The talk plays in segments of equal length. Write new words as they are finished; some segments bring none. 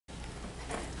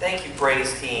Thank you,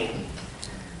 praise team.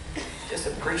 Just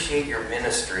appreciate your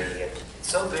ministry. It's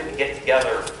so good to get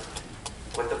together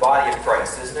with the body of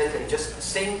Christ, isn't it? And just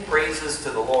sing praises to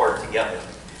the Lord together.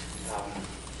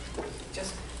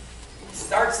 Just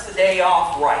starts the day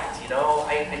off right, you know.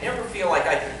 I never feel like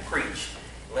I can preach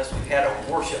unless we've had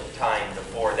a worship time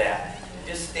before that.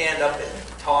 Just stand up and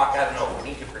talk. I don't know. We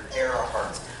need to prepare our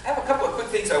hearts. I have a couple of quick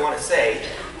things I want to say,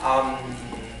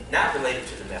 not related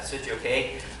to the message,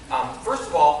 okay? First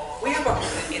of all, we have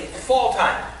it's fall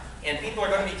time, and people are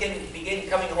going to begin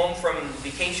coming home from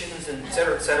vacations, and et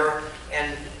cetera,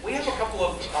 and we have a couple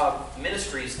of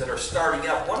ministries that are starting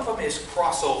up. One of them is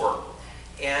Crossover,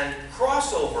 and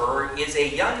Crossover is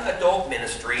a young adult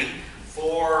ministry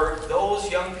for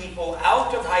those young people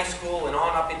out of high school and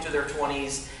on up into their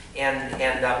 20s, and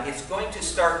it's going to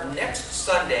start next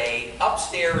Sunday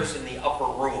upstairs in the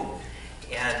upper room.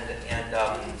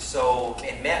 So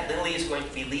Matt Lindley is going to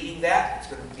be leading that. It's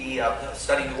going to be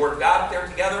studying the Word of God up there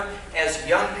together as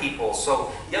young people.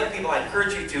 So young people, I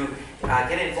encourage you to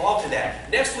get involved in that.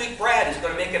 Next week, Brad is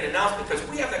going to make an announcement because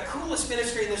we have the coolest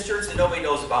ministry in this church that nobody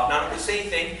knows about. Not going to say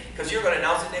anything because you're going to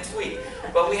announce it next week.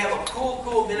 But we have a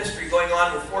cool ministry going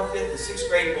on with 4th, 5th, and 6th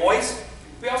grade boys.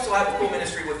 We also have a cool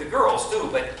ministry with the girls too,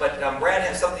 but Brad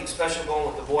has something special going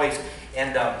with the boys.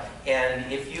 And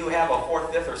if you have a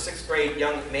 4th, 5th, or 6th grade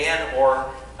young man or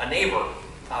a neighbor,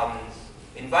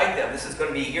 invite them. This is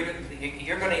going to be,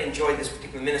 you're going to enjoy this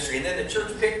particular ministry. And then the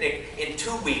church picnic in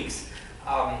 2 weeks.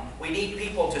 We need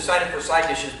people to sign up for side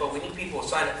dishes, but we need people to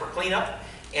sign up for cleanup.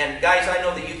 And guys, I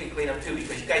know that you can clean up too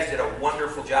because you guys did a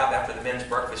wonderful job after the men's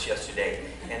breakfast yesterday.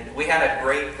 And we had a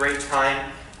great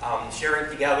time. Sharing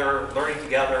together, learning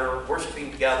together,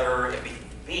 worshiping together, and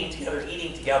being together,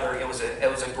 eating together. It was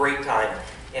a great time,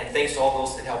 and thanks to all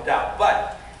those that helped out.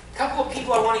 But a couple of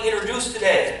people I want to introduce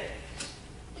today.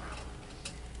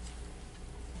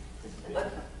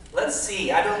 Let's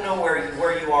see. I don't know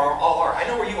where you all are. I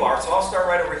know where you are, so I'll start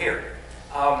right over here.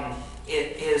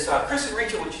 It is Chris and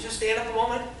Rachel. Would you just stand up a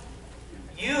moment?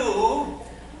 You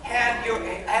had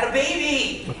a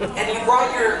baby, and you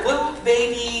brought your little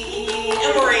baby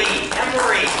Emery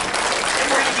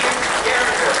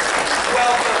Gallagher.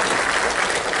 Welcome.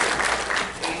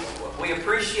 We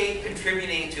appreciate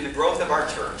contributing to the growth of our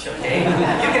church. Okay, you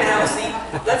can have a seat.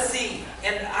 Let's see.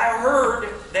 And I heard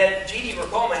that Jeannie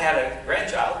Racoma had a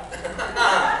grandchild,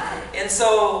 and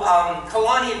so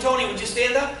Kalani and Tony, would you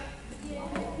stand up?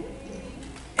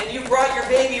 And you brought your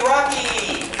baby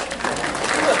Rocky.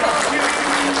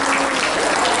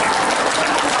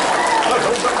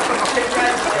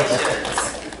 Congratulations.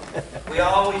 We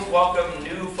always welcome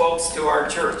new folks to our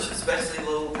church, especially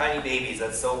little tiny babies.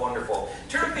 That's so wonderful.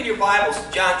 Turn in your Bibles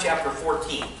to John chapter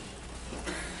 14.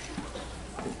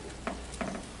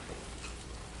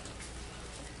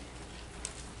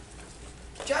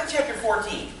 John chapter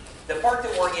 14, the part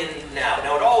that we're in now.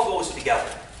 Now it all goes together.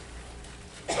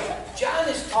 John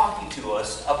is talking to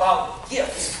us about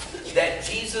gifts that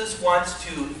Jesus wants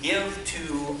to give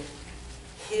to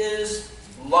his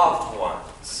loved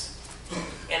ones.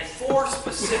 And 4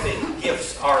 specific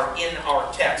gifts are in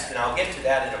our text, and I'll get to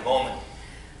that in a moment.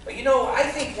 But you know, I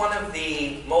think one of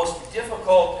the most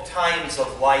difficult times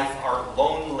of life are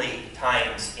lonely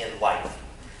times in life.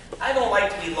 I don't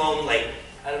like to be lonely.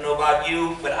 I don't know about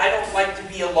you, but I don't like to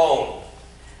be alone.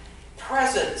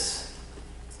 Presence,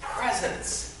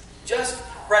 just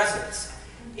presence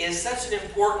is such an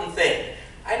important thing.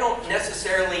 I don't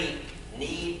necessarily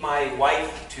need my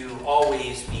wife to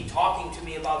always be talking to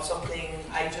me about something.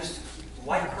 I just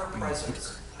like her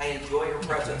presence. I enjoy her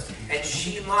presence. And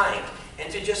she mine.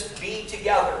 And to just be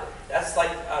together. That's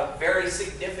like a very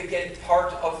significant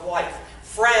part of life.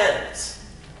 Friends,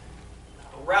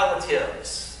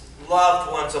 relatives,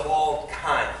 loved ones of all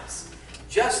kinds.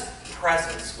 Just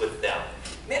presence with them.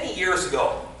 Many years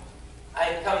ago,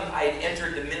 I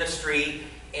entered the ministry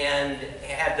and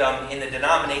had, in the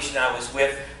denomination I was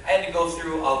with, I had to go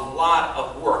through a lot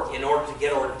of work in order to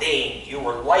get ordained. You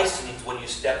were licensed when you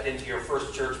stepped into your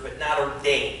first church, but not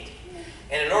ordained.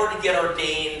 And in order to get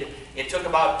ordained, it took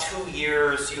about 2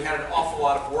 years. You had an awful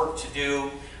lot of work to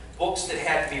do, books that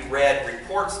had to be read,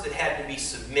 reports that had to be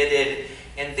submitted.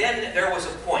 And then there was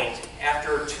a point,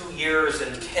 after 2 years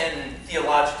and 10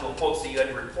 theological books that you had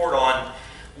to report on,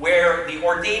 where the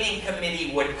ordaining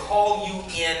committee would call you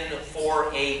in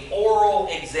for an oral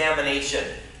examination.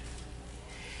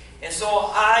 And so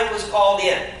I was called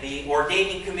in. The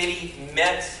ordaining committee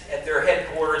met at their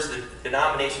headquarters, the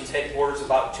denomination's headquarters,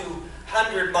 about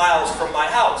 200 miles from my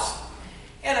house.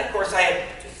 And of course I had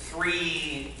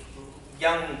 3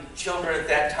 young children at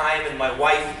that time and my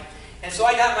wife. And so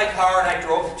I got in my car and I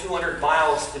drove 200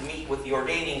 miles to meet with the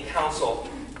ordaining council.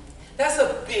 That's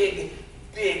a big,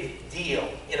 big deal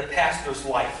in a pastor's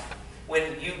life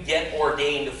when you get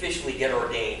ordained, officially get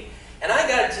ordained. And I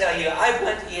got to tell you, I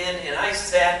went in and I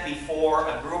sat before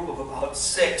a group of about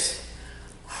 6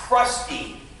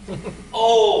 crusty,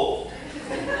 old,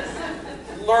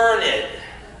 learned,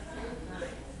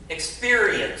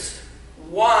 experienced,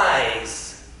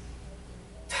 wise,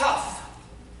 tough,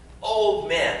 old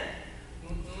men,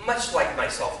 much like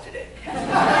myself today.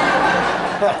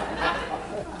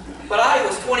 But I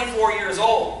was 24 years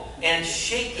old and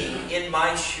shaking in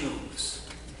my shoes.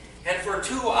 And for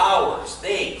 2 hours,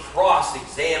 they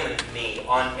cross-examined me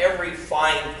on every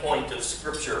fine point of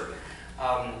Scripture.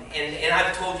 And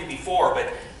I've told you before,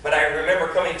 but I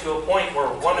remember coming to a point where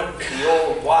one of the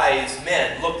old wise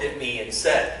men looked at me and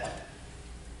said,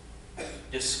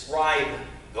 "Describe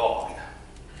God."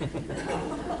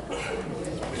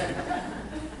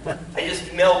 I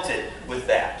just melted with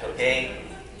that, okay?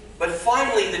 But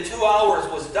finally, the 2 hours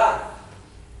was done.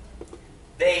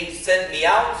 They sent me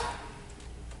out.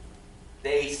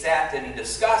 They sat and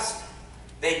discussed.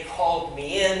 They called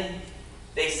me in.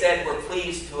 They said, "We're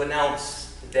pleased to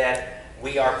announce that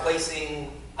we are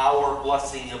placing our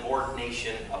blessing of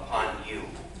ordination upon you."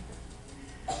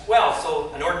 Well,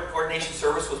 so an ordination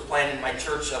service was planned in my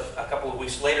church a couple of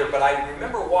weeks later, but I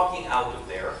remember walking out of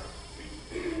there,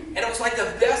 and it was like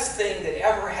the best thing that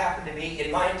ever happened to me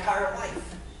in my entire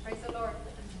life. Praise the Lord.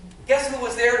 Guess who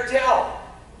was there to tell?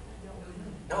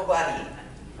 Nobody.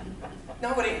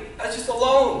 Nobody. I was just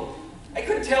alone. I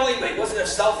couldn't tell anybody. It wasn't a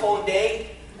cell phone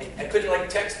day. I couldn't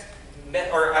text,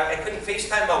 or I couldn't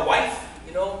FaceTime my wife,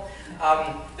 you know.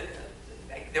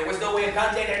 There was no way of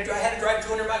contacting. I had to drive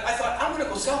 200 miles. I thought, I'm going to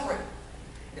go celebrate.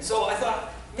 And so I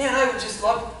thought, man, I would just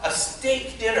love a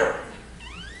steak dinner.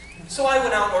 So I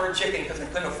went out and ordered chicken because I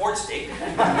couldn't afford steak.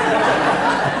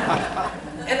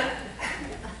 And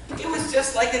it was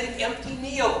just like an empty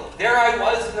meal. There I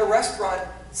was in the restaurant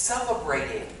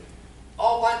celebrating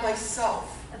all by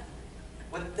myself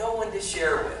with no one to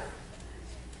share with.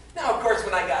 Now, of course,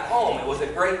 when I got home, it was a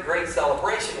great, great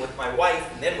celebration with my wife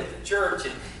and then with the church,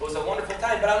 and it was a wonderful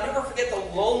time, but I'll never forget the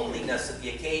loneliness of the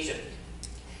occasion.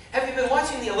 Have you been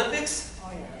watching the Olympics?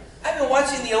 Oh, yeah. I've been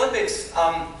watching the Olympics,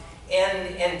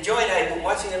 and Joy and I have been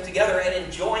watching them together and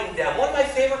enjoying them. One of my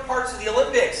favorite parts of the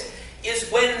Olympics is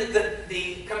when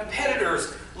the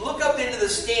competitors look up into the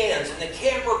stands and the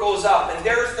camera goes up and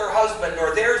there's their husband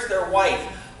or there's their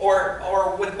wife.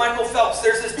 Or with Michael Phelps,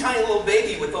 there's this tiny little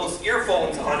baby with those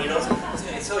earphones on, you know,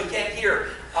 so he can't hear.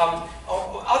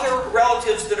 Other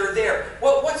relatives that are there.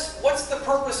 Well, what's the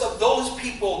purpose of those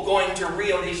people going to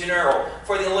Rio de Janeiro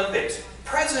for the Olympics?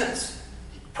 Presents.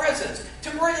 Presents. To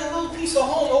bring a little piece of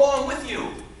home along with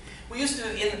you. We used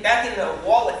to, back in the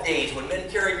wallet days, when men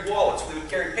carried wallets, we would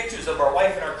carry pictures of our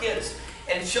wife and our kids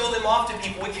and show them off to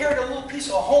people. We carried a little piece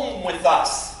of home with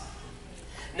us.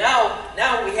 Now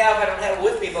we have, I don't have it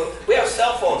with me, but we have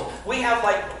cell phones. We have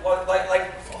like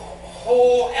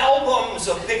whole albums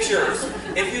of pictures.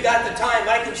 If you got the time,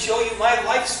 I can show you my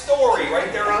life story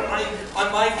right there on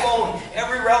my phone.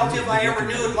 Every relative I ever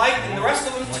knew and liked, and the rest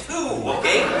of them too,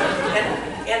 okay?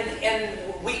 And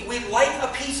we like a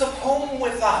piece of home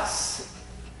with us.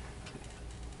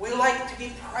 We like to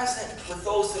be present with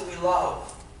those that we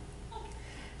love.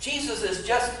 Jesus is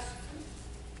just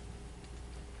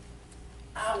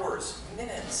hours,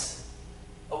 minutes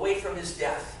away from his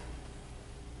death.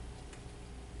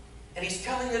 And he's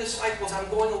telling the disciples, I'm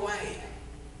going away.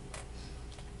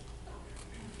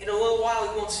 In a little while,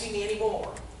 you won't see me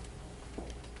anymore.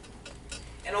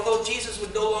 And although Jesus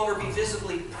would no longer be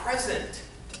visibly present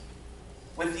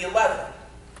with the 11,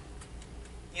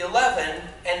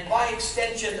 and by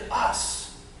extension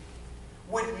us,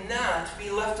 would not be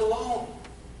left alone.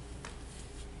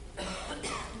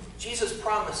 Jesus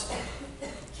promised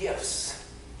gifts.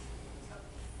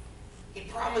 He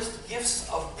promised gifts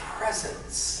of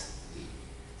presence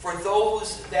for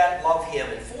those that love him.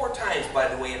 And 4 times, by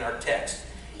the way, in our text,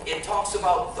 it talks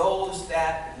about those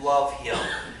that love him.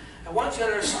 I want you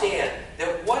to understand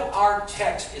that what our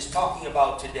text is talking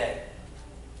about today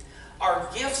are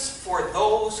gifts for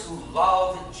those who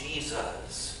love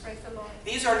Jesus. Praise the Lord.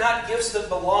 These are not gifts that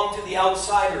belong to the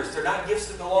outsiders. They're not gifts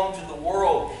that belong to the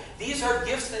world. These are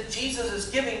gifts that Jesus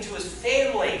is giving to his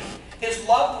family, his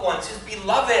loved ones, his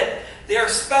beloved. They're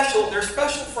special. They're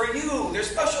special for you. They're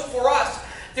special for us.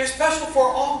 They're special for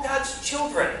all God's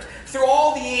children through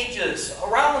all the ages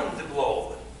around the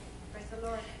globe. Praise the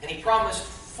Lord. And he promised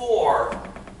 4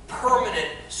 permanent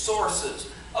sources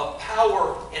of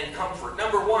power and comfort.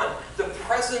 Number 1, the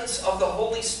presence of the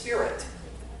Holy Spirit.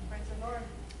 Praise the Lord.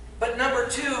 But number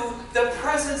two, the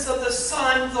presence of the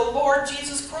Son, the Lord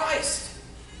Jesus Christ.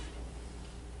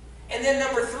 And then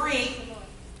number three,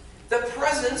 the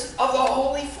presence of the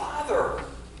Holy Father.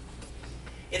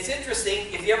 It's interesting,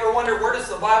 if you ever wonder where does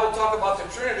the Bible talk about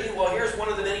the Trinity, well, here's one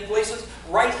of the many places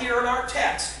right here in our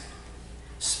text.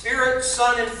 Spirit,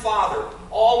 Son, and Father,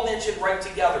 all mentioned right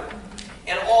together,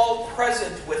 and all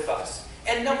present with us.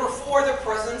 And number four, the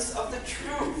presence of the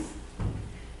truth.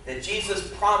 That Jesus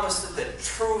promised that the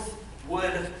truth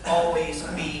would always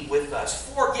be with us.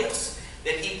 Four gifts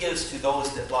that he gives to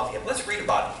those that love him. Let's read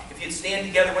about it. If you'd stand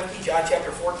together with me, John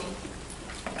chapter 14.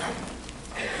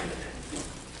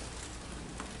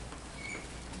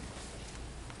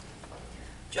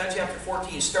 John chapter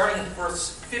 14, starting in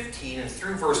verse 15 and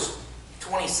through verse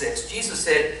 26, Jesus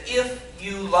said, "If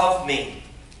you love me,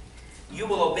 you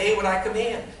will obey what I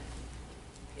command.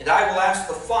 And I will ask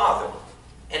the Father,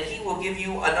 and he will give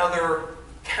you another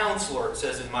counselor," it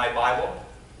says in my Bible.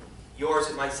 Yours,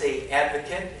 it might say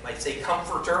advocate, it might say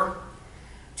comforter,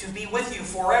 "to be with you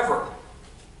forever,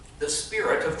 the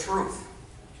Spirit of truth.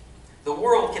 The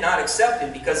world cannot accept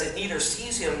him because it neither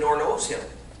sees him nor knows him.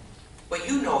 But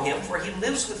you know him, for he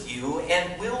lives with you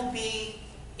and will be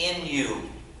in you.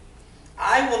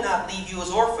 I will not leave you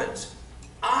as orphans.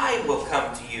 I will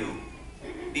come to you.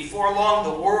 Before long,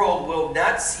 the world will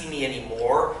not see me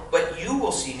anymore, but you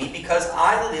will see me. Because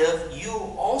I live, you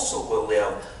also will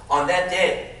live. On that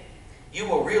day, you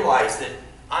will realize that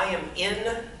I am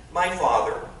in my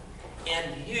Father,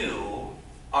 and you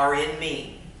are in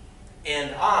me,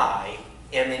 and I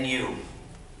am in you.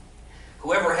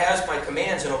 Whoever has my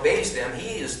commands and obeys them,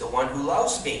 he is the one who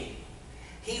loves me.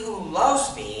 He who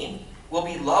loves me will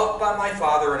be loved by my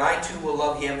Father, and I too will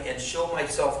love him and show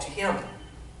myself to him."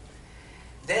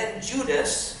 Then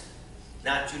Judas,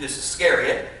 not Judas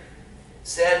Iscariot,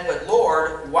 said, "But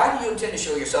Lord, why do you intend to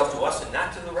show yourself to us and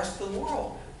not to the rest of the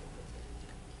world?"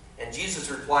 And Jesus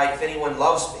replied, "If anyone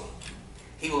loves me,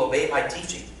 he will obey my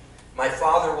teaching. My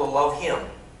Father will love him,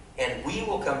 and we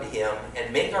will come to him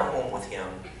and make our home with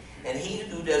him. And he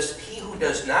who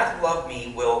does not love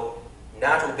me will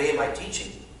not obey my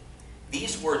teaching.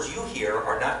 These words you hear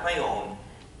are not my own.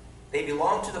 They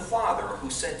belong to the Father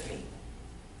who sent me.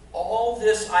 All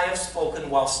this I have spoken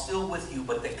while still with you,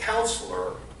 but the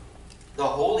Counselor, the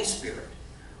Holy Spirit,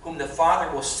 whom the Father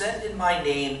will send in my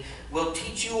name, will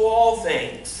teach you all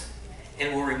things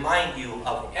and will remind you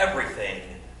of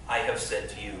everything I have said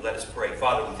to you." Let us pray.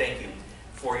 Father, we thank you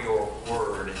for your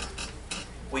word.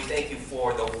 We thank you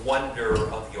for the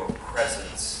wonder of your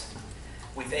presence.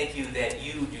 We thank you that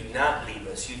you do not leave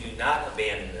us. You do not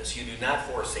abandon us. You do not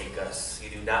forsake us. You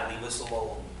do not leave us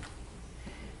alone.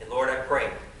 And Lord, I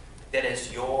pray that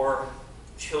as your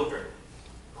children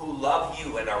who love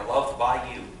you and are loved by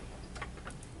you,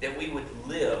 that we would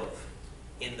live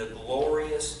in the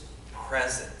glorious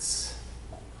presence.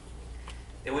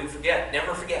 That we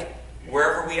never forget,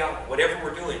 wherever we are, whatever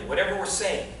we're doing, whatever we're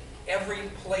saying, every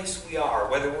place we are,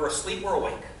 whether we're asleep or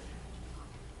awake,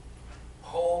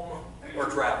 home or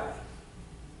traveling,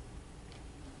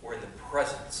 we're in the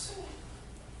presence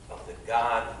of the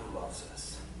God who loves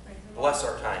us. Bless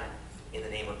our time in the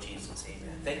name of Jesus.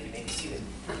 Amen. Thank you. You may be seated.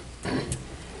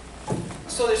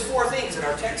 So there's four things in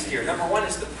our text here. Number one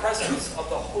is the presence of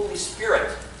the Holy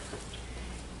Spirit.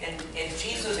 And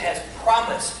Jesus has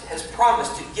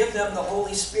promised to give them the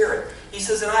Holy Spirit. He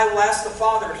says, "And I will ask the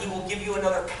Father, and he will give you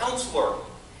another counselor,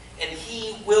 and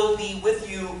he will be with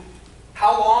you,"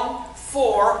 how long?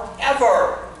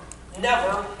 Forever.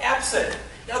 Never absent.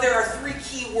 Now there are three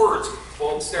key words,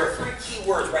 folks. There are three key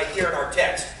words right here in our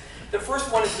text. The first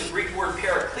one is the Greek word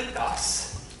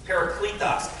parakletos.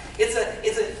 Parakletos. It's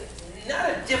not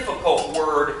a difficult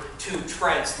word to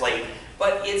translate,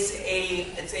 but it's a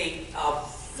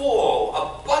full,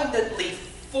 abundantly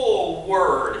full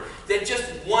word that just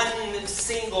one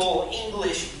single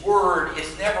English word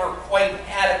is never quite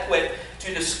adequate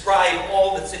to describe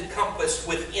all that's encompassed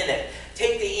within it.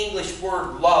 Take the English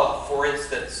word love, for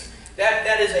instance.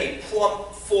 That is a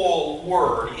plump, full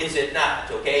word, is it not?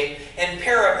 Okay? And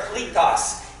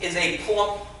parakletos is a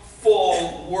plump,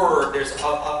 full word. There's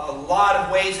a lot of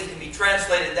ways it can be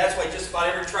translated. That's why just about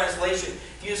every translation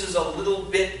uses a little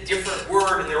bit different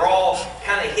word, and they're all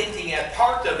kind of hinting at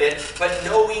part of it, but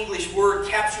no English word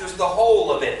captures the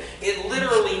whole of it. It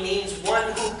literally means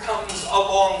one who comes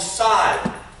alongside,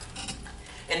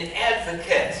 an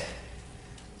advocate,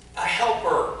 a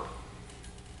helper,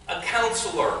 a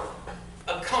counselor,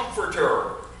 a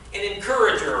comforter, an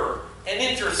encourager, an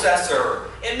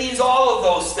intercessor. It means all of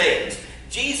those things.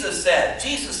 Jesus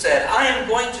said, "I am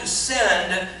going to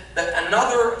send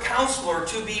another counselor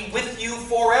to be with you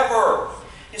forever."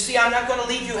 You see, I'm not going to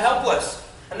leave you helpless.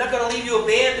 I'm not going to leave you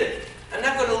abandoned. I'm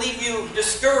not going to leave you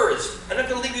discouraged. I'm not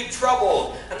going to leave you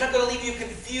troubled. I'm not going to leave you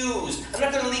confused. I'm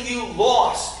not going to leave you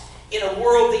lost in a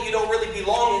world that you don't really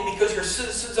belong in because you're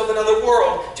citizens of another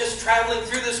world, just traveling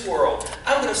through this world.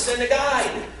 I'm going to send a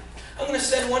guide. I'm going to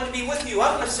send one to be with you.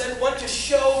 I'm going to send one to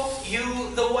show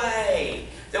you the way,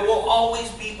 that will always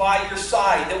be by your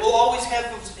side, that will always have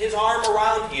his arm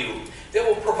around you, that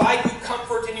will provide you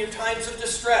comfort in your times of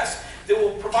distress, that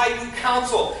will provide you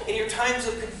counsel in your times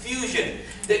of confusion,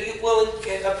 that it will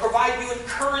provide you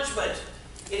encouragement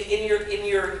in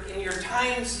your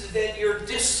times that you're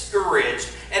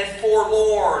discouraged and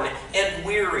forlorn and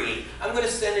weary. I'm going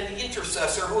to send an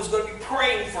intercessor who's going to be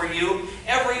praying for you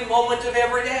every moment of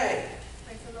every day.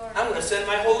 Praise the Lord. I'm going to send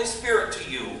my Holy Spirit to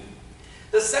you.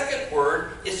 The second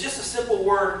word is just a simple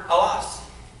word, alas.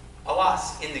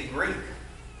 Alas in the Greek.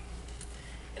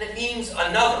 And it means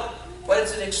another. But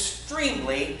it's an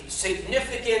extremely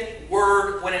significant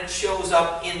word when it shows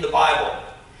up in the Bible.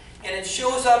 And it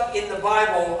shows up in the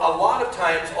Bible a lot of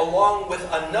times along with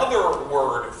another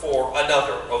word for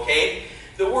another, okay?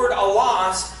 The word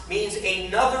alas means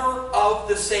another of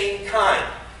the same kind.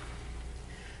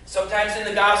 Sometimes in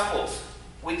the Gospels,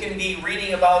 we can be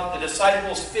reading about the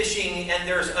disciples fishing and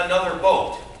there's another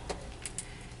boat.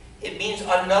 It means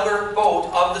another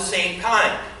boat of the same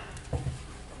kind.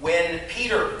 When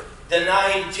Peter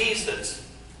denied Jesus,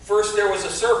 first there was a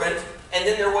servant and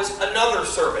then there was another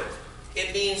servant.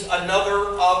 It means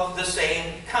another of the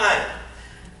same kind.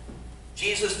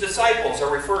 Jesus' disciples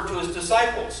are referred to as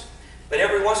disciples. But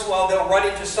every once in a while they'll run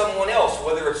into someone else,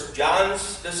 whether it's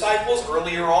John's disciples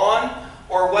earlier on,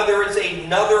 or whether it's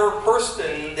another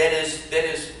person that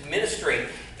is ministering.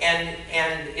 And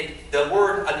the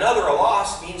word another,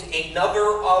 alos, means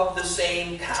another of the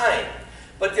same kind.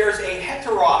 But there's a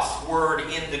heteros word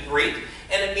in the Greek,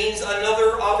 and it means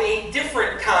another of a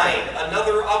different kind,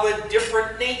 another of a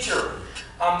different nature.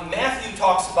 Matthew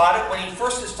talks about it when he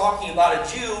first is talking about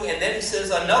a Jew, and then he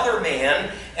says another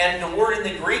man, and the word in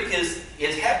the Greek is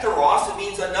heteros. It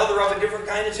means another of a different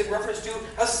kind. It's in reference to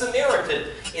a Samaritan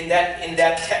in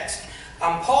that text.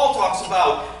 Paul talks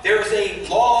about there's a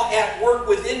law at work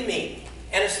within me,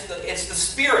 and it's the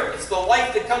Spirit. It's the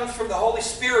life that comes from the Holy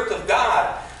Spirit of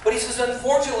God. But he says,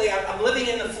 unfortunately, I'm living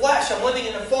in the flesh. I'm living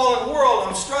in a fallen world.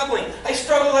 I'm struggling. I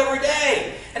struggle every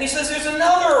day. And he says, there's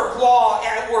another law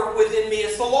at work within me.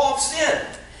 It's the law of sin.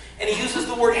 And he uses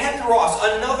the word heteros,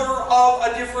 another of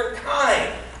a different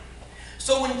kind.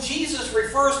 So when Jesus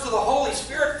refers to the Holy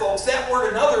Spirit, folks, that word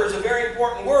another is a very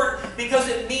important word because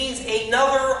it means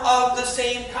another of the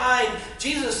same kind.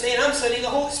 Jesus is saying, I'm sending the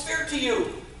Holy Spirit to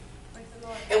you.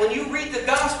 And when you read the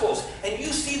Gospels and you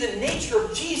see the nature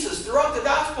of Jesus throughout the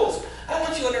Gospels, I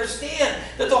want you to understand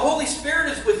that the Holy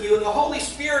Spirit is with you, and the Holy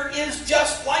Spirit is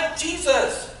just like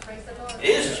Jesus. Praise the Lord. It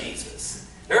is Jesus.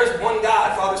 There is one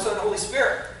God, Father, Son, and Holy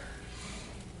Spirit.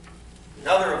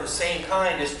 Another of the same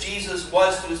kind as Jesus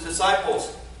was to his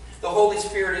disciples. The Holy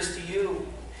Spirit is to you.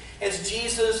 As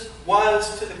Jesus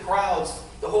was to the crowds,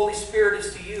 the Holy Spirit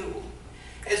is to you.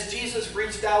 As Jesus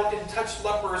reached out and touched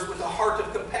lepers with a heart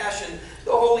of compassion,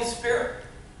 the Holy Spirit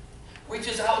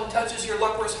reaches out and touches your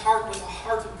leprous heart with a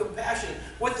heart of compassion,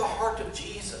 with the heart of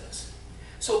Jesus.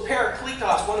 So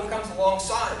Parakletos, one who comes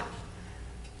alongside.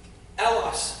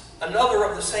 Elos, another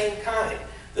of the same kind.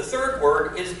 The third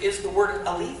word is the word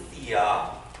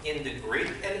aletheia in the Greek,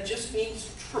 and it just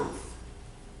means truth.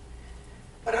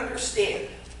 But understand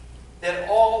that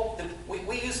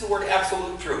we use the word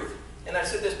absolute truth. And I've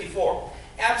said this before.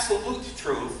 Absolute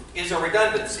truth is a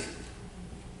redundancy.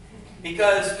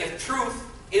 Because if truth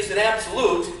is an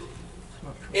absolute,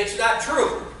 it's not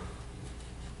true.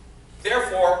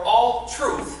 Therefore, all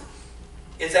truth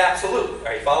is absolute.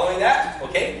 Are you following that?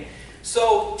 Okay?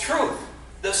 So, truth,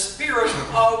 the spirit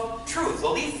of truth,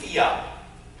 aletheia.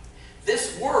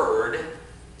 This word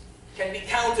can be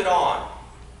counted on.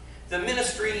 The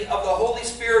ministry of the Holy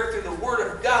Spirit through the Word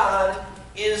of God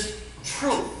is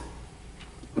truth.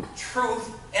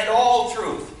 Truth and all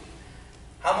truth.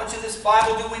 How much of this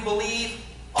Bible do we believe?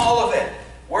 All of it.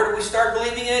 Where do we start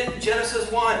believing it? Genesis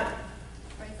 1.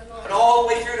 Praise the Lord. And all the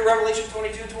way through to Revelation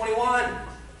 22:21.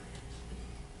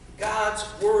 God's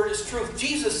Word is truth.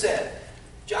 Jesus said,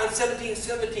 John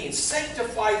 17:17,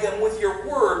 sanctify them with your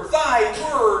word. Thy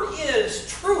word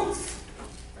is truth.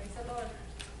 Praise the Lord.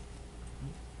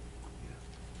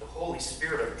 The Holy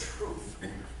Spirit of truth.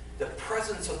 The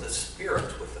presence of the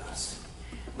Spirit with us.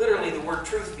 Literally, the word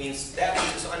truth means that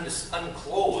which is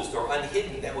unclosed or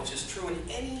unhidden, that which is true in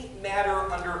any matter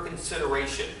under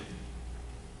consideration.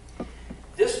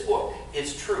 This book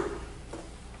is true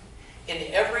in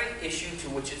every issue to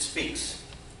which it speaks.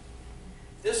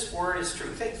 This word is true.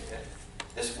 Thanks, Ben.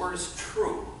 This word is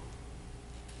true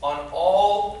on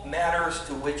all matters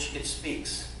to which it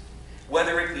speaks,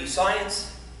 whether it be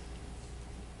science,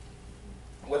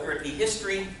 whether it be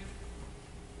history,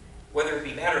 whether it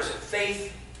be matters of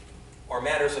faith or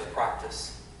matters of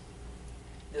practice.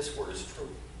 This word is true.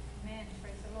 Amen.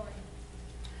 Praise the Lord.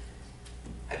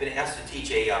 I've been asked to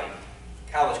teach a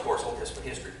college course, Old Testament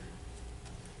history.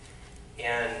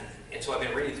 And so I've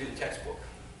been reading through the textbook.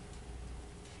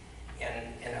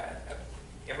 And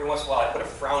every once in a while I put a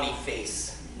frowny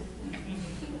face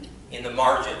in the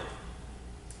margin.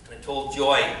 And I told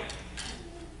Joy,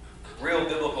 real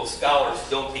biblical scholars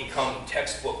don't become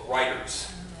textbook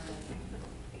writers.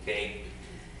 Okay?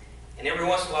 And every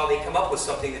once in a while they come up with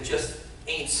something that just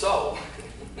ain't so.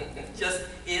 Just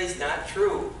is not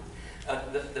true.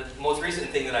 The most recent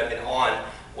thing that I've been on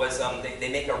was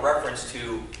they make a reference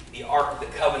to the Ark of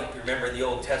the Covenant. You remember in the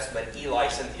Old Testament, Eli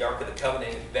sent the Ark of the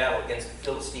Covenant into battle against the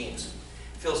Philistines.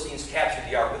 The Philistines captured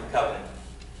the Ark of the Covenant.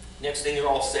 Next thing, they're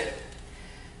all sick.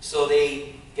 So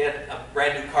they get a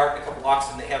brand new cart and a couple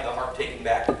oxen, and they have the Ark taken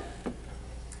back.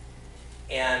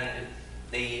 And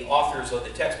the authors of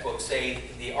the textbook say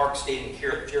the Ark stayed in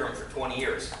Kiriath-Jearim for 20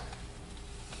 years.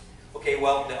 Okay,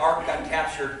 well, the Ark got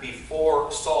captured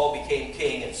before Saul became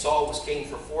king, and Saul was king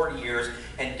for 40 years,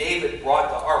 and David brought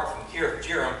the Ark from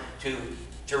Kiriath-Jearim to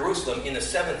Jerusalem in the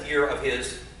 7th year of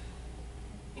his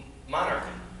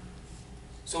monarchy.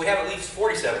 So we have at least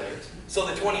 47 years. So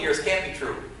the 20 years can't be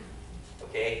true.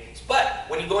 Okay? But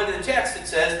when you go into the text, it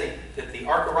says that the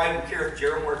Ark arrived in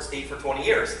Kiriath-Jearim where it stayed for 20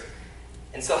 years.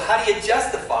 And so how do you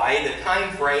justify the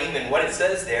time frame and what it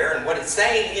says there? And what it's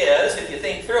saying is, if you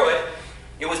think through it,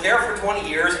 it was there for 20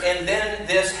 years, and then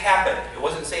this happened. It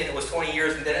wasn't saying it was 20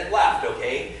 years and then it left,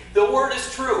 okay? The Word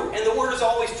is true, and the Word is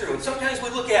always true. And sometimes we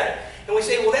look at it, and we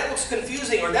say, well, that looks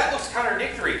confusing, or that looks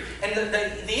contradictory. And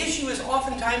the issue is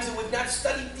oftentimes that we've not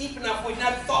studied deep enough, we've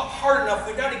not thought hard enough,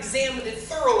 we've not examined it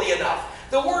thoroughly enough.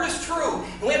 The Word is true,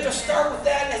 and we have to start with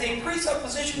that as a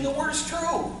presupposition. The Word is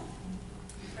true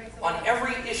on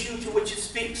every issue to which it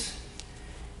speaks.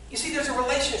 You see, there's a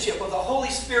relationship of the Holy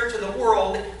Spirit to the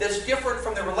world that's different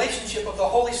from the relationship of the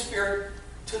Holy Spirit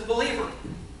to the believer.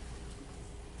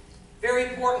 Very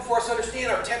important for us to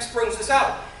understand. Our text brings this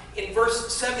out. In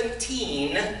verse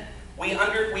 17, we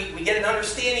get an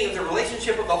understanding of the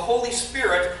relationship of the Holy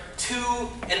Spirit to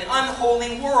an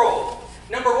unholy world.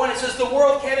 Number one, it says the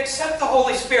world can't accept the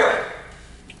Holy Spirit.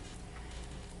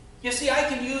 You see, I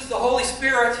can use the Holy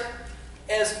Spirit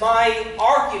as my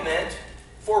argument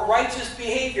for righteous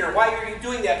behavior. Why are you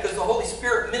doing that? Because the Holy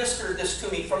Spirit ministered this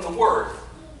to me from the Word.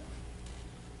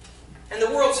 And the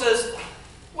world says,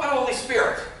 what Holy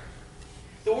Spirit?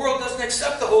 The world doesn't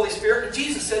accept the Holy Spirit, and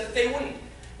Jesus said that they wouldn't.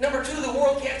 Number two, the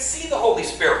world can't see the Holy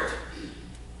Spirit.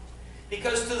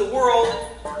 Because to the world,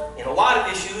 in a lot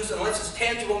of issues, unless it's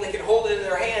tangible and they can hold it in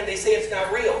their hand, they say it's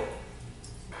not real.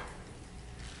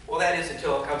 Well, that is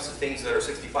until it comes to things that are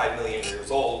 65 million years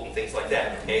old and things like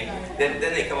that, okay? Then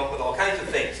they come up with all kinds of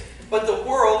things. But the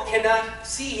world cannot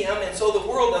see Him, and so the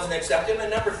world doesn't accept Him.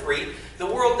 And number three, the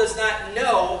world does not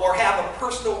know or have a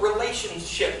personal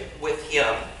relationship with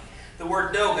Him. The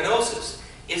word know, gnosis,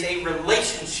 is a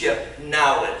relationship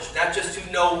knowledge, not just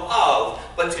to know of,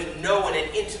 but to know in an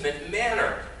intimate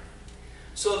manner.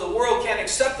 So the world can't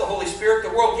accept the Holy Spirit,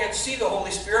 the world can't see the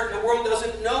Holy Spirit, and the world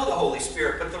doesn't know the Holy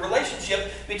Spirit. But the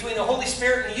relationship between the Holy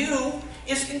Spirit and you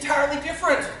is entirely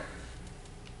different.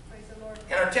 Praise the Lord.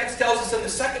 And our text tells us in the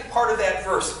second part of that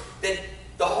verse that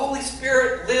the Holy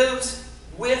Spirit lives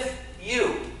with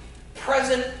you.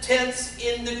 Present tense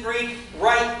in the Greek,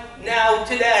 right now,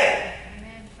 today.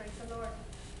 Amen. Praise the Lord.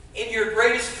 In your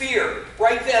greatest fear,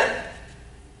 right then.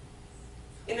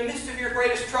 In the midst of your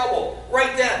greatest trouble,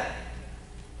 right then.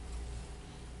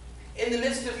 In the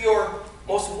midst of your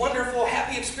most wonderful,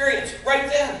 happy experience, right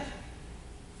then.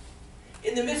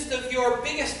 In the midst of your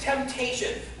biggest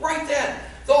temptation, right then.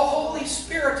 The Holy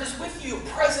Spirit is with you,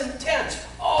 present tense,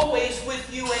 always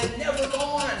with you and never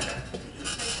gone.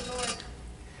 Praise the Lord.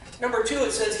 Number two,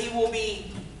 it says He will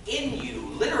be in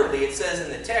you. Literally, it says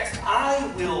in the text,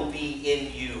 I will be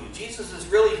in you. Jesus is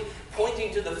really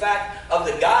pointing to the fact of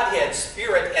the Godhead,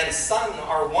 Spirit and Son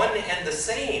are one and the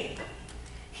same.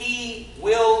 He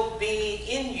will be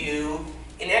in you.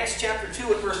 In Acts chapter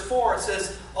 2 and verse 4, it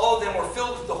says, all of them were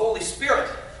filled with the Holy Spirit.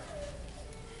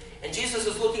 And Jesus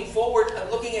is looking forward and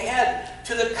looking ahead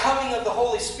to the coming of the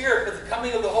Holy Spirit. But the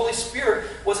coming of the Holy Spirit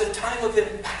was a time of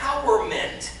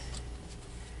empowerment.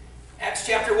 Acts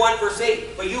chapter 1 verse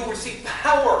 8, but you will receive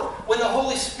power when the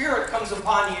Holy Spirit comes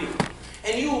upon you.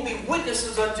 And you will be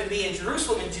witnesses unto me in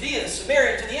Jerusalem and Judea and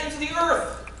Samaria and to the ends of the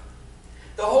earth.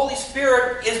 The Holy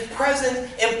Spirit is present,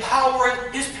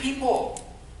 empowering His people.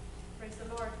 Praise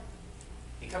the Lord.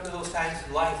 You come to those times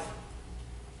in life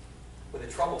where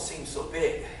the trouble seems so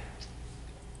big,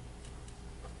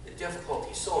 the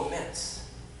difficulty so immense,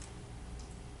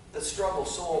 the struggle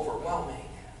so overwhelming.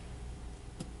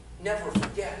 Never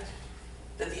forget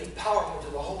that the empowerment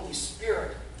of the Holy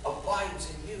Spirit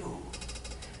abides in you.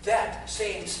 That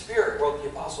same Spirit, wrote the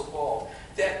Apostle Paul,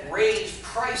 that raised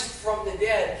Christ from the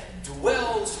dead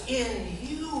dwells in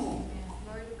you. Yes,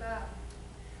 glory to God.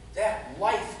 That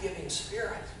life-giving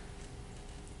Spirit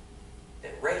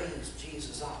that raised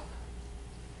Jesus up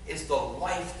is the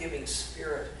life-giving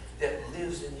Spirit that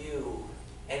lives in you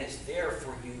and is there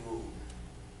for you.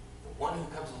 The one who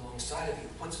comes alongside of you,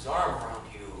 puts his arm around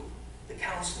you, the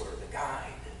counselor, the guide.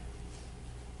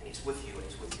 And He's with you, and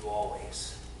He's with you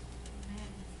always. Amen.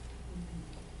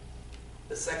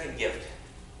 The second gift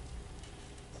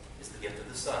is the gift of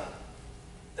the Son.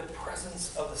 The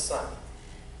presence of the Son.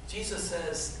 Jesus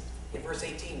says in verse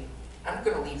 18, I'm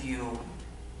going to leave you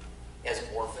as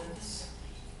orphans.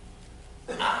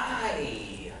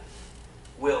 I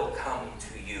will come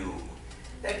to you.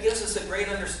 That gives us a great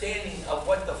understanding of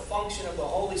what the function of the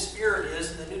Holy Spirit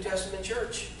is in the New Testament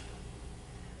church.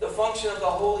 The function of the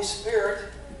Holy Spirit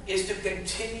is to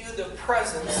continue the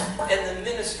presence and the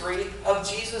ministry of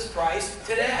Jesus Christ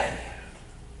today.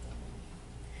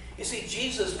 You see,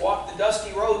 Jesus walked the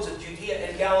dusty roads of Judea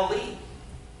and Galilee.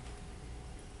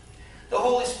 The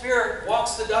Holy Spirit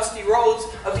walks the dusty roads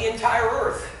of the entire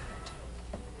earth.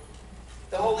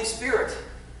 The Holy Spirit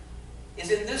is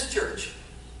in this church,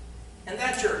 and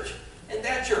that church, and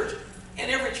that church,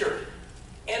 and every church,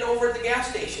 and over at the gas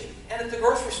station, and at the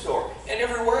grocery store, and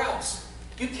everywhere else.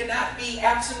 You cannot be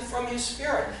absent from His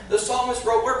Spirit. The psalmist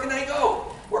wrote, where can I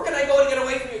go? Where can I go to get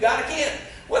away from you? God, I can't.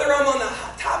 Whether I'm on the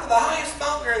top of the highest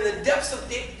mountain or in the depths of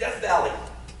Death Valley,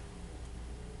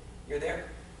 you're there.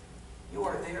 You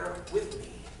are there with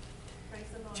me. Praise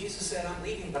the Lord. Jesus said, I'm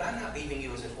leaving, but I'm not leaving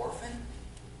you as an orphan.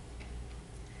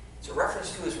 It's a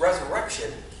reference to His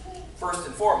resurrection, first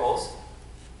and foremost.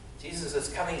 Jesus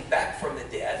is coming back from the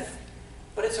dead,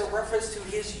 but it's a reference to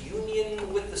His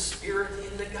union with the Spirit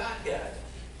in the Godhead.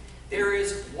 There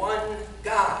is one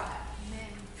God, Amen.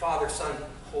 Father, Son,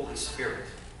 Holy Spirit.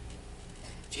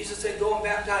 Jesus said, go and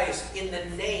baptize in the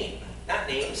name, not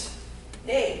names,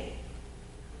 name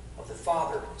of the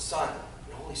Father, Son,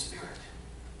 and Holy Spirit.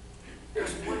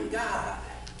 There's one God.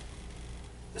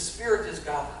 The Spirit is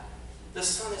God. The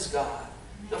Son is God.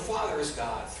 The Father is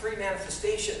God. Three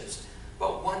manifestations,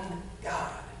 but one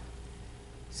God.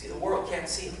 See, the world can't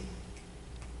see Him.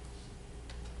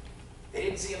 They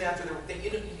didn't see Him after the...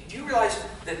 Do you realize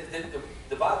that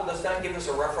the Bible does not give us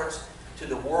a reference to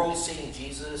the world seeing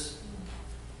Jesus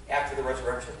after the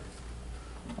resurrection?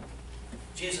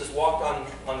 Jesus walked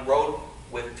on the road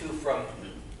with two from...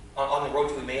 on the road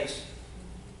to Emmaus,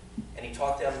 and He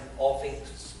taught them all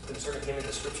things concerning Him in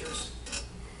the Scriptures.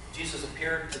 Jesus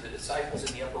appeared to the disciples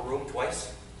in the upper room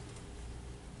twice.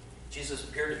 Jesus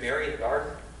appeared to Mary in the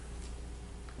garden.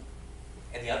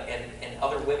 And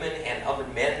other women and other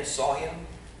men saw Him.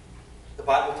 The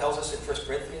Bible tells us in 1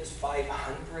 Corinthians,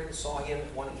 500 saw Him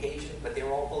at one occasion, but they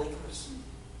were all believers.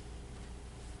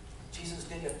 Jesus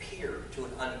didn't appear to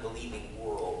an unbelieving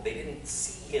world. They didn't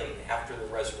see Him after the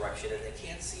resurrection, and they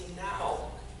can't see Him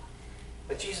now.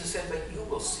 But Jesus said, but you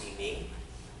will see me.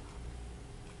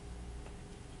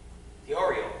 The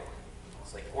Oreo.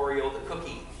 It's like Oreo the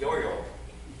cookie. The Oreo.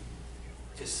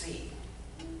 To see.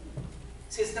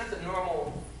 See, it's not the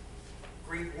normal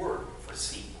Greek word for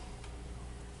see.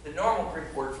 The normal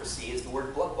Greek word for see is the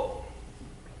word blepo.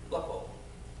 Blepo.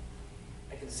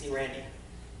 I can see Randy.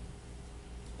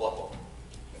 Blepo.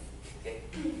 Okay?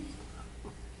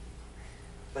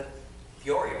 But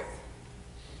theorio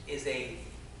is a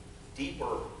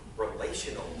deeper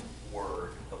relational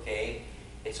word, okay?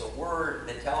 It's a word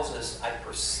that tells us I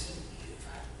perceive,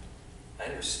 I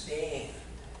understand,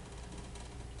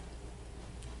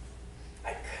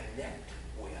 I connect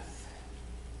with,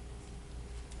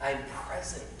 I'm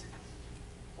present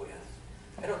with.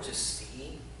 I don't just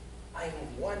see, I'm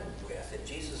one with, and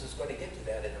Jesus is going to get to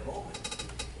that in a moment.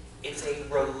 It's a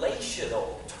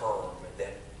relational term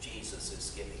that Jesus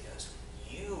is giving us.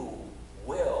 You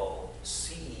will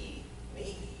see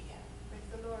me.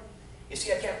 Praise the Lord. You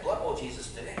see, I can't blepo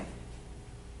Jesus today,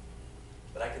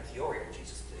 but I can theorio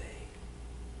Jesus today.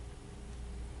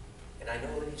 And I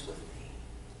know that He's with me.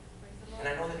 Praise the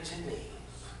And Lord. I know that He's in me.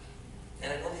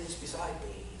 And I know that He's beside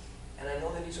me. And I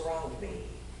know that He's around me.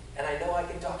 And I know I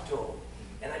can talk to Him.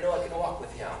 And I know I can walk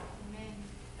with Him. Amen.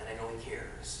 And I know He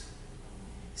cares.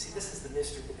 See, this is the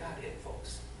mystery of the Godhead,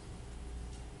 folks.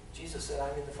 Jesus said,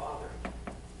 I'm in the Father.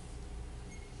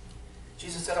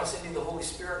 Jesus said, I'll send you the Holy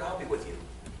Spirit and I'll be with you.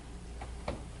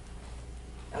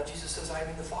 Now Jesus says, I'm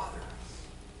in the Father.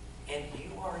 And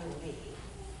you are in me,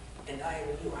 and I am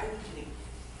in you. I need you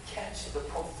to catch the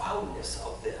profoundness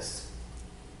of this.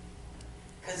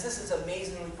 Because this is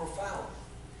amazingly profound.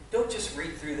 Don't just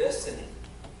read through this and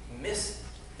miss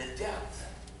the depth.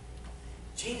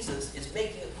 Jesus is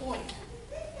making a point.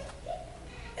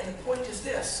 And the point is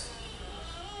this.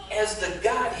 As the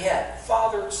Godhead,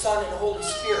 Father, Son, and Holy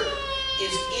Spirit,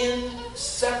 is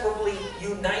inseparably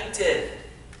united.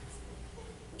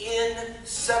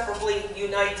 Inseparably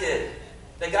united.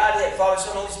 The Godhead, Father,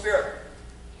 Son, Holy Spirit.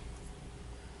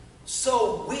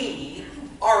 So we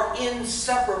are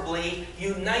inseparably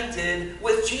united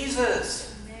with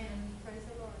Jesus. Amen. Praise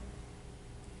the Lord.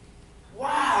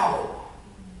 Wow.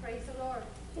 Praise the Lord.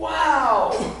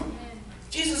 Wow. Amen.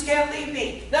 Jesus can't leave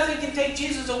me. Nothing can take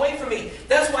Jesus away from me.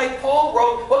 That's why Paul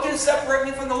wrote, what can separate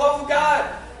me from the love of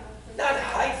God? Not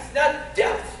height, not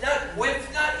depth, not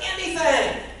width, not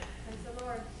anything. Praise the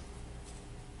Lord.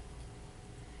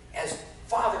 As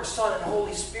Father, Son, and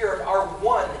Holy Spirit are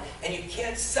one, and you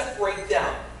can't separate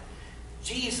them.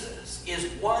 Jesus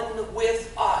is one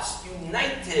with us,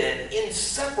 united,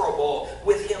 inseparable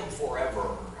with Him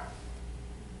forever.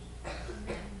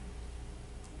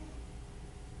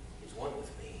 He's one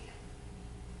with me.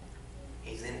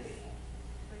 He's in me.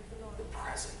 Praise the Lord. The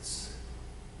presence.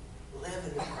 Live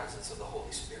in the presence of the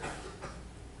Holy Spirit.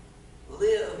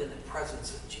 Live in the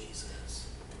presence of Jesus,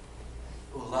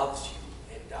 who loves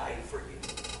you and died for you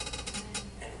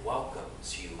and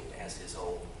welcomes you as His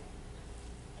own.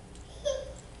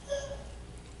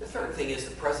 The third thing is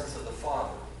the presence of the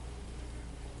Father.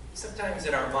 Sometimes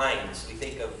in our minds we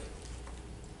think of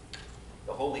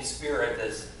the Holy Spirit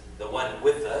as the one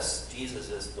with us. Jesus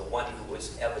is the one who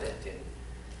was evident in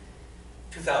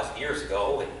 2,000 years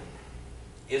ago in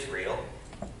Israel.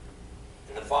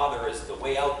 And the Father is the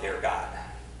way out there God.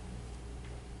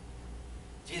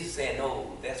 Jesus is saying,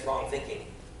 no, that's wrong thinking.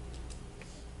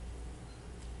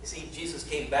 You see, Jesus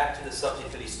came back to the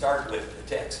subject that He started with in the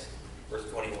text, verse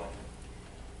 21.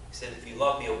 He said, if you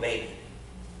love me, obey me.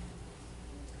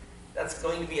 That's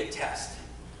going to be a test.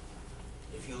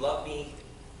 If you love me,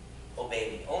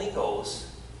 obey me. Only those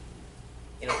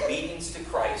in obedience to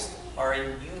Christ are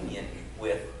in union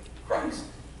with Christ.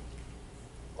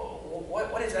 Well,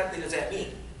 what exactly does that mean?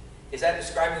 Is that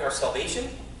describing our salvation?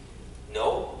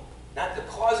 No. Not the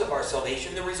cause of our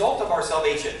salvation, the result of our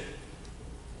salvation.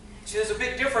 See, there's a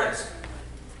big difference.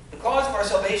 The cause of our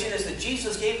salvation is that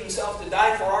Jesus gave Himself to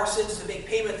die for our sins to make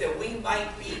payment that we might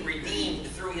be redeemed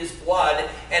through His blood.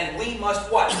 And we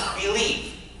must what?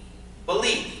 Believe.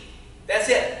 Believe. That's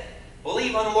it.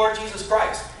 Believe on the Lord Jesus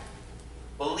Christ.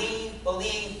 Believe,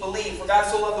 believe, believe. For God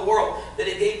so loved the world that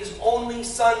He gave His only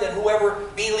Son, that whoever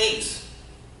believes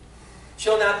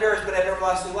shall not perish but have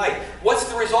everlasting life. What's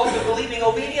the result of believing?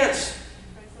 Obedience.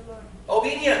 Praise the Lord.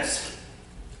 Obedience.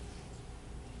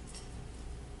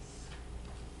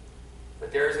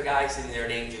 But there's a guy sitting there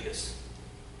named Judas.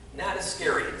 Not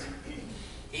Iscariot.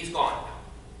 He's gone.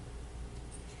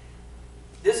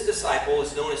 This disciple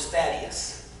is known as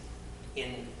Thaddeus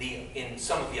in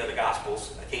some of the other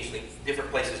Gospels. Occasionally,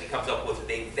 different places he comes up with the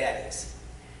name Thaddeus.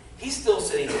 He's still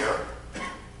sitting there.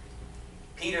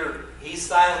 Peter, he's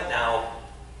silent now.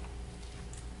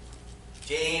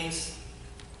 James,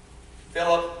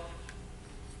 Philip,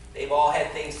 they've all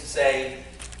had things to say.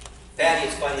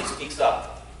 Thaddeus finally speaks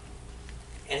up.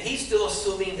 And he's still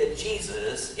assuming that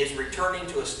Jesus is returning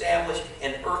to establish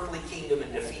an earthly kingdom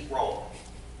and defeat Rome.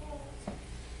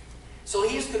 So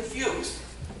he's confused.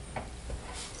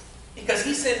 Because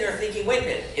he's sitting there thinking, wait a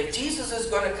minute, if Jesus is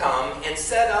going to come and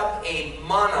set up a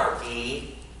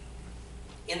monarchy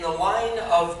in the line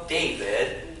of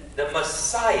David, the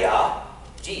Messiah,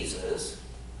 Jesus,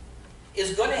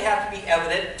 is going to have to be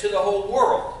evident to the whole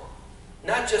world,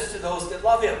 not just to those that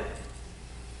love Him.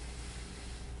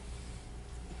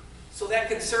 So that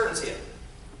concerns him.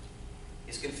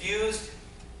 He's confused.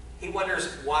 He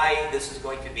wonders why this is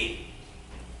going to be.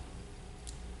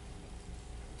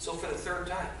 So for the third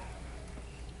time,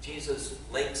 Jesus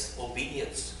links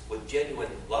obedience with genuine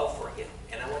love for Him.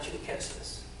 And I want you to catch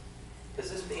this.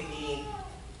 Because this may be,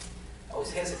 I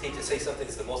always hesitate to say something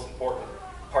that's the most important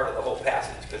part of the whole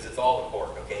passage, because it's all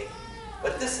important, okay?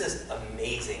 But this is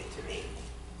amazing to me.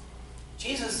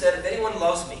 Jesus said, if anyone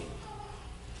loves me,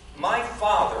 my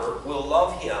Father will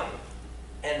love him,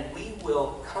 and we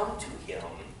will come to him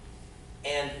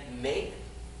and make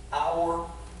our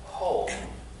home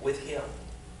with him.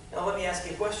 Now let me ask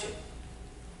you a question.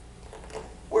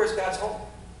 Where's God's home?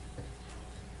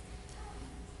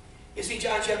 You see,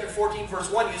 John chapter 14, verse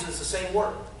 1 uses the same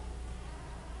word.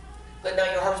 Let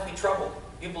not your hearts be troubled.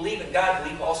 You believe in God,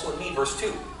 believe also in me. Verse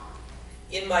 2.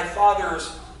 In my Father's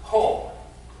home.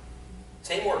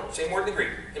 Same word in the Greek.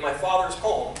 In my Father's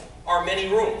home are many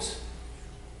rooms.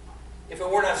 If it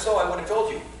were not so, I would have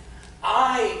told you.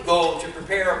 I go to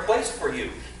prepare a place for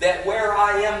you, that where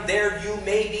I am, there you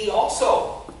may be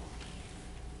also.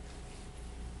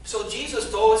 So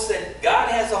Jesus told us that God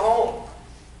has a home.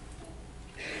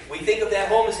 We think of that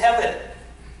home as heaven.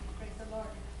 Praise the Lord.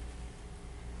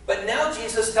 But now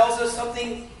Jesus tells us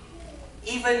something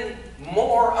even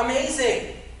more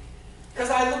amazing. Because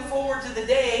I look forward to the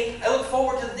day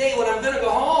when I'm going to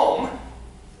go home.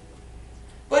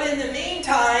 But in the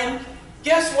meantime,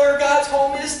 guess where God's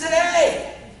home is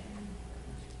today?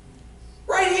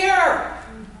 Right here.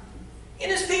 In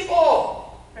His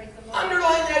people. Praise the Lord.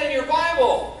 Underline that in your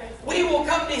Bible. We will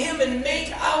come to Him and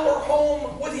make our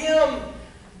home with Him.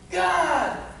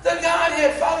 God, the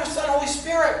Godhead, Father, Son, Holy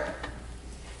Spirit.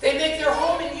 They make their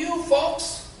home in you,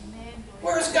 folks. Amen.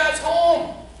 Where's God's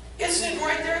home? It's sitting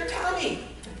right there in Tommy.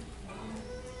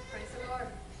 Praise the Lord.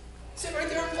 It's sitting right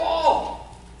there in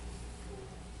Paul.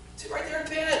 It's sitting right there in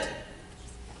Ben.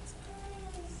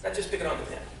 Not just picking on the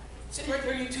pen. It's sitting right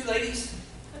there, you two ladies.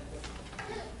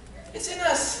 It's in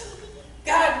us.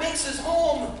 God makes His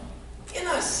home in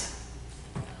us.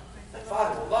 My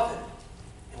Father will love it,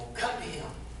 and will come to Him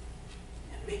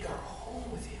and make our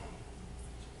home with Him.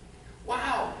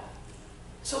 Wow.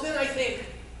 So then I think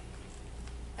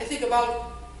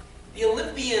about the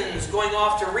Olympians going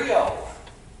off to Rio,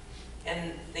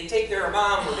 and they take their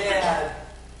mom or dad,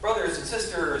 brothers and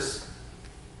sisters,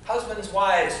 husbands,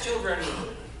 wives, children,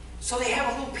 so they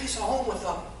have a little piece of home with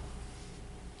them.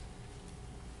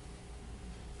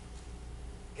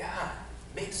 God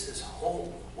makes His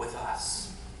home with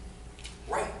us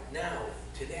right now,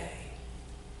 today.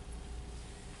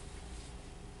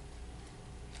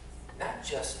 Not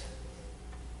just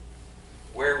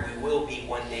where we will be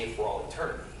one day for all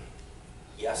eternity.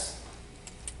 Yes,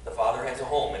 the Father has a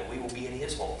home, and we will be in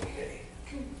His home one day.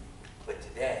 But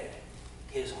today,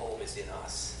 His home is in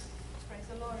us. Praise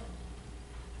the Lord.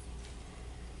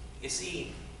 You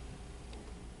see,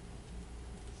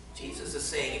 Jesus is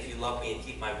saying, if you love me and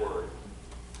keep my word,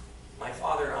 my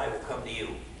Father and I will come to you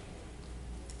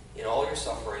in all your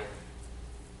suffering,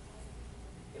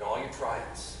 in all your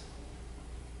trials.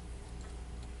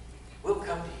 We'll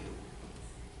come to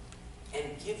you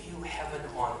and give you heaven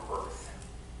on earth.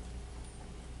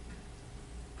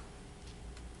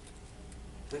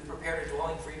 We've prepared a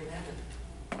dwelling for you in heaven.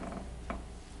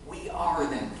 We are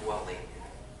that dwelling.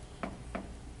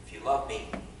 If you love me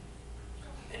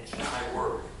and keep my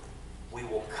word, we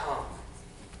will come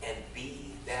and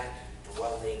be that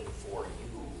dwelling for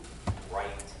you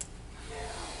right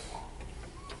now.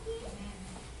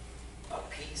 A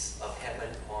piece of heaven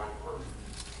on earth.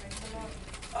 Praise the Lord.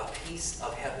 A piece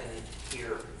of heaven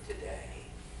here today.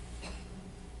 A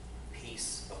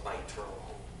piece of my eternal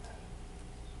home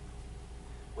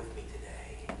with me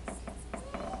today.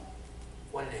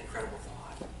 What an incredible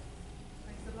thought.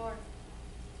 Praise the Lord.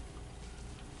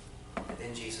 And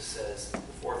then Jesus says, the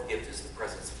fourth gift is the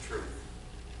presence of truth.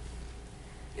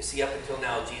 You see, up until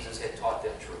now, Jesus had taught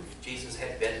them truth. Jesus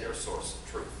had been their source of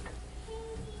truth.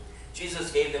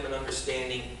 Jesus gave them an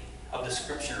understanding of the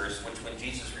Scriptures, which when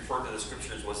Jesus referred to the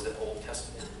Scriptures was the Old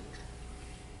Testament.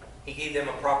 He gave them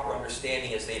a proper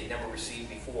understanding as they had never received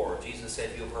before. Jesus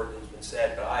said, you have heard it has been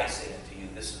said, but I say unto you,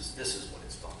 this is what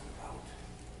it's talking about.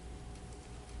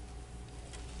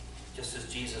 Just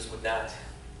as Jesus would not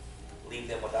leave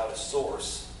them without a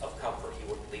source of comfort, He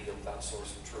wouldn't leave them without a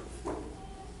source of truth.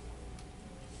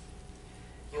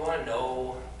 You want to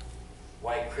know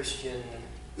why Christian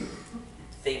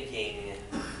thinking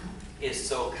is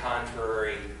so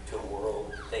contrary to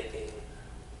world thinking?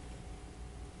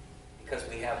 Because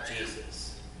we have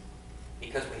Jesus.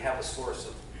 Because we have a source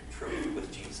of truth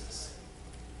with Jesus.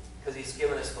 Because He's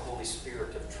given us the Holy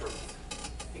Spirit of truth.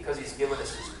 Because He's given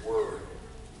us His Word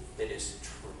that is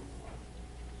true.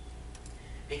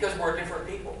 Because we're different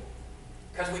people.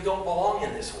 Because we don't belong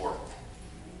in this world.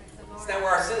 Praise the It's Lord. not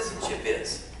where our citizenship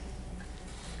is.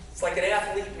 It's like an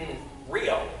athlete in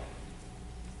Rio.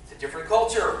 It's a different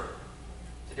culture.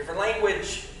 It's a different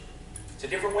language. It's a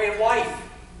different way of life.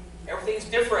 Everything's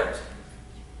different.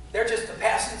 They're just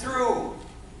passing through.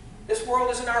 This world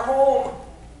isn't our home.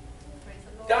 Praise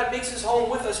the Lord. God makes His home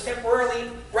with us temporarily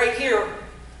right here,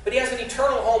 but He has an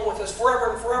eternal home with us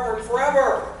forever and forever and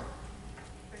forever.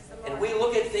 Praise the Lord. And we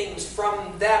look at things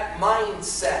from that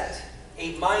mindset,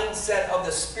 a mindset of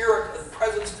the Spirit, the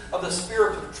presence of the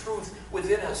Spirit of truth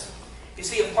within us. You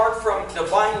see, apart from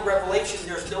divine revelation,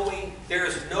 there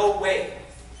is no way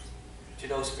to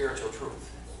know spiritual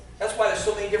truth. That's why there's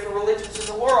so many different religions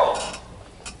in the world.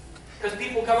 Because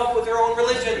people come up with their own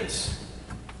religions.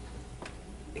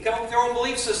 They come up with their own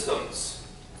belief systems.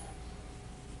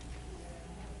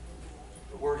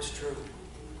 The Word is true.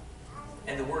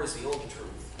 And the Word is the only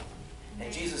truth.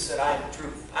 And Jesus said, I am the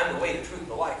truth. I'm the way, the truth, and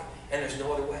the life. And there's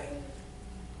no other way.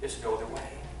 There's no other way.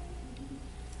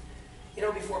 You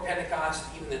know, before Pentecost,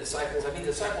 even the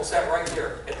disciples sat right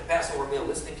there at the Passover meal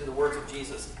listening to the words of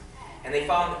Jesus. And they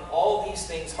found all these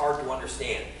things hard to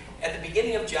understand. At the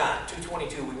beginning of John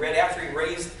 2:22, we read after he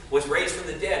was raised from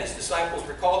the dead, his disciples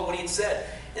recalled what he had said.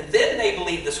 And then they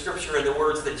believed the scripture and the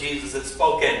words that Jesus had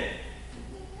spoken.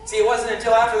 See, it wasn't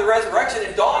until after the resurrection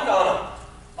it dawned on them.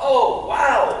 Oh,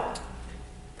 wow.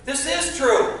 This is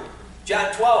true.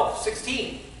 John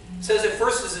 12:16 says at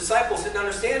first his disciples didn't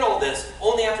understand all this.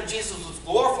 Only after Jesus was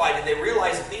glorified did they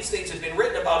realize that these things had been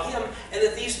written about him and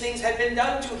that these things had been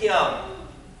done to him.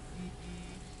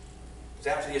 It was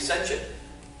after the ascension.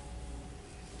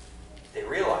 They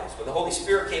realized when the Holy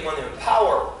Spirit came on them in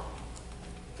power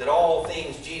that all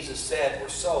things Jesus said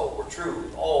were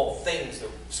true. All things the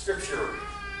Scripture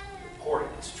reported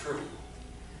is true.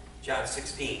 John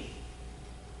 16.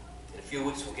 In a few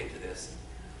weeks we'll get to this.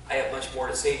 I have much more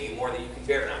to say to you, more than you can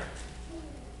bear now.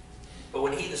 But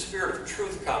when he, the Spirit of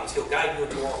truth, comes, he'll guide you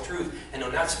into all truth, and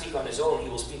he'll not speak on his own. He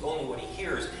will speak only what he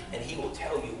hears, and he will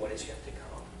tell you what is yet to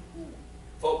come.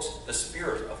 Folks, the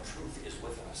Spirit of truth is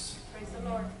with us. Praise the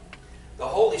Lord. The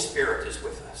Holy Spirit is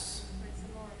with us. Praise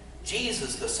the Lord.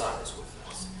 Jesus the Son is with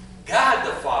us. God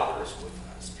the Father is with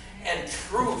us. And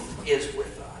truth is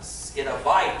with us. It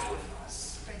abides with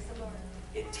us. Praise the Lord.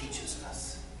 It teaches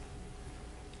us.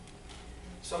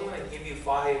 So I'm going to give you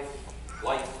 5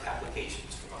 life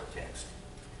applications from our text.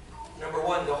 Number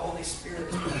 1, the Holy Spirit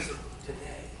is present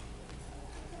today.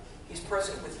 He's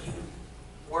present with you.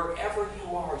 Wherever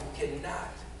you are, you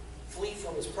cannot flee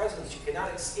from his presence. You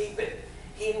cannot escape it.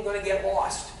 He ain't going to get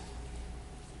lost.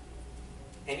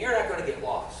 And you're not going to get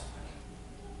lost.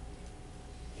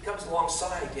 He comes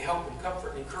alongside to help and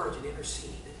comfort and encourage and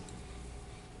intercede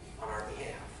on our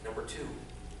behalf. Number 2,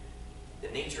 the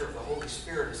nature of the Holy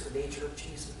Spirit is the nature of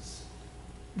Jesus.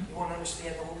 You want to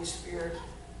understand the Holy Spirit?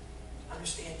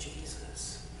 Understand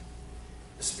Jesus.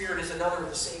 The Spirit is another of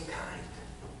the same kind.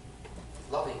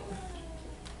 Loving,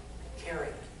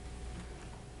 caring,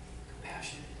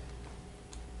 compassionate,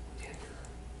 tender.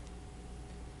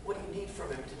 What do you need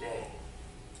from him today?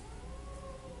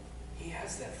 He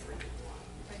has that for you.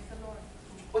 Praise the Lord.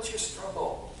 What's your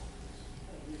struggle?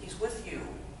 He's with you.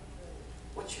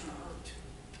 What's your hurt?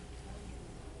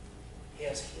 He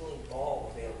has healing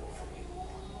balm available for you.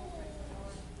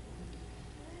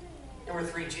 Number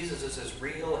 3, Jesus is as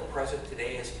real and present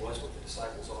today as he was with the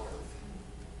disciples on earth.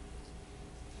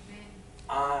 Amen.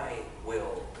 I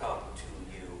will come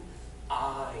to you.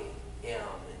 I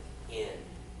am in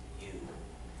you.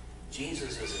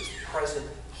 Jesus is as present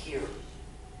here.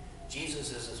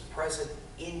 Jesus is as present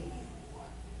in you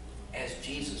as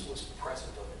Jesus was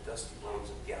present on the dusty roads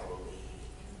of Galilee.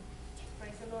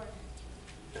 Praise the Lord.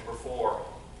 Number 4,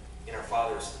 in our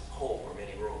Father's home are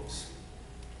many rooms.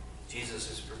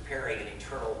 Jesus is preparing an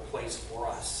eternal place for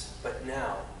us. But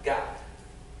now, God,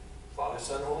 Father,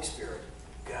 Son, Holy Spirit,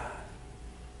 God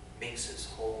makes his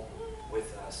home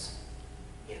with us,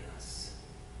 in us.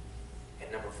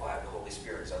 And number 5, the Holy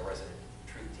Spirit is our resident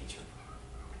truth teacher.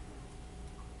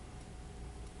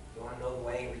 You want to know the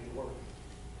way? Read the Word.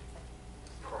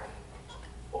 Pray.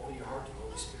 Open your heart to the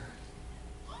Holy Spirit.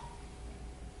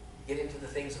 Get into the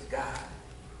things of God.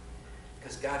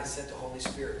 Because God has sent the Holy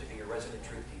Spirit to be your resident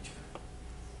truth teacher.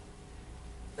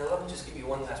 Now let me just give you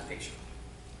one last picture.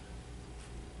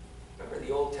 Remember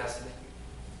the Old Testament?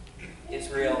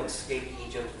 Israel escaped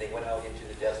Egypt and they went out into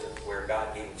the desert where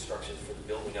God gave instructions for the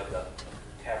building of the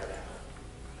tabernacle.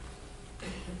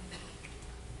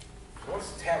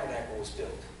 Once the tabernacle was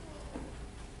built,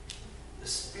 the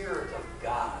Spirit of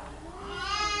God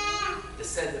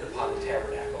descended upon the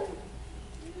tabernacle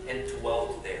and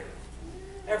dwelt there.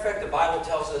 Matter of fact, the Bible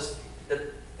tells us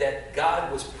that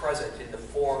God was present in the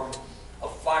form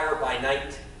of fire by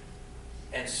night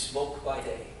and smoke by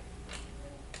day.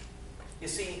 You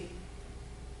see,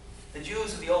 the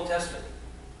Jews of the Old Testament,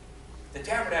 the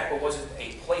tabernacle wasn't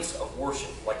a place of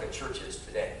worship like a church is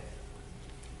today.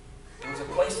 It was a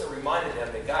place that reminded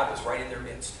them that God was right in their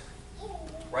midst.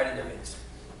 Right in their midst.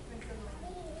 Praise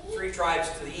the Lord. 3 tribes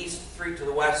to the east, 3 to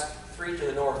the west, 3 to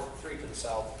the north, 3 to the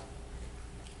south.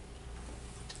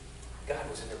 God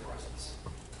was in their presence.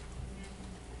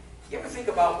 You ever think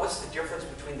about what's the difference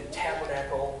between the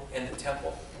tabernacle and the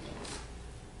temple?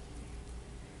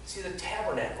 See, the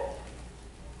tabernacle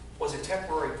was a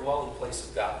temporary dwelling place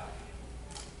of God.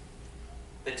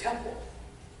 The temple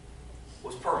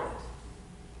was permanent.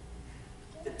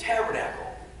 The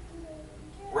tabernacle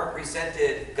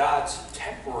represented God's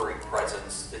temporary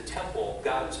presence, the temple,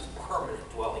 God's permanent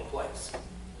dwelling place.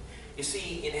 You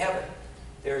see, in heaven,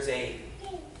 there's a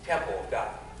temple of God,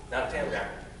 not a tabernacle.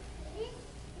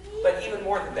 But even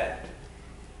more than that,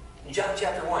 in John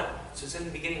chapter 1, it says, in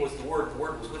the beginning was the Word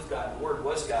was with God, the Word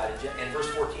was God. And verse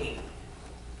 14,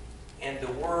 and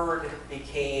the Word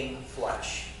became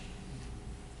flesh.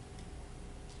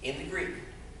 In the Greek,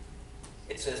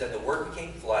 it says that the Word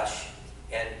became flesh,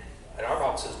 and our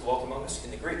Bible says dwelt among us.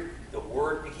 In the Greek, the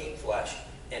Word became flesh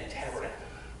and tabernacled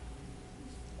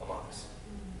among us.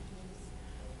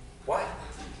 Why?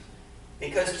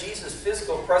 Because Jesus'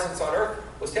 physical presence on earth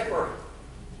was temporary.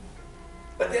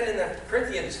 But then in the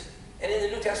Corinthians and in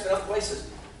the New Testament, other places,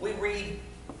 we read,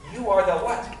 you are the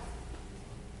what?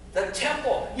 The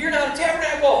temple. You're not a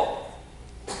tabernacle.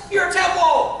 You're a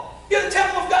temple. You're the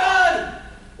temple of God.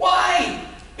 Why?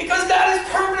 Because God is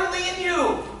permanently in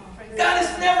you. God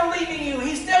is never leaving you.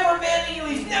 He's never abandoning you.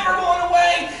 He's never going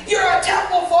away. You're a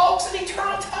temple, folks, an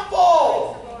eternal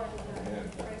temple.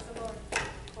 Praise the Lord.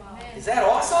 Amen. Is that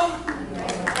awesome?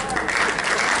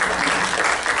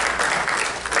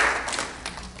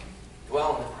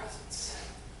 Dwell in the presence.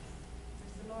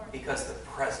 Praise the Lord. Because the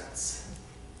presence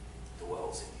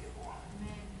dwells in you.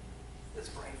 Amen. Let's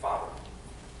pray. Father,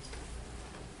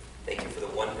 thank you for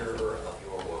the wonder of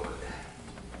your word.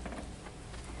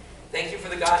 Thank you for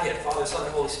the Godhead, Father, Son,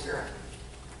 and Holy Spirit.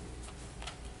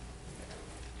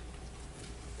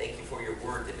 Thank you for your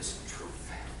word that is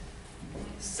truth.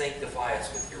 Sanctify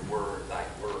us with your word. Thy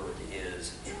word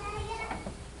is truth.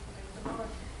 Praise the Lord.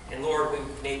 And Lord,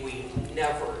 may we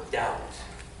never doubt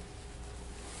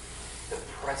the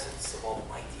presence of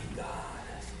Almighty God.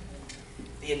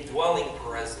 The indwelling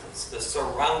presence, the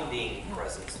surrounding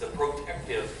presence, the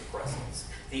protective presence,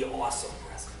 the awesome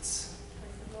presence.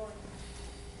 Praise the Lord.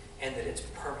 And that it's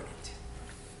permanent,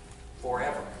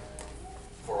 forever,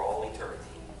 for all eternity.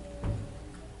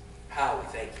 How we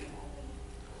thank you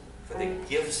for the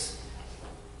gifts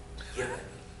given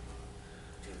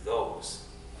to those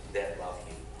that love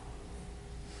you.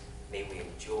 May we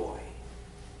enjoy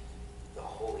the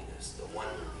holiness, the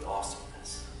wonder, the awesomeness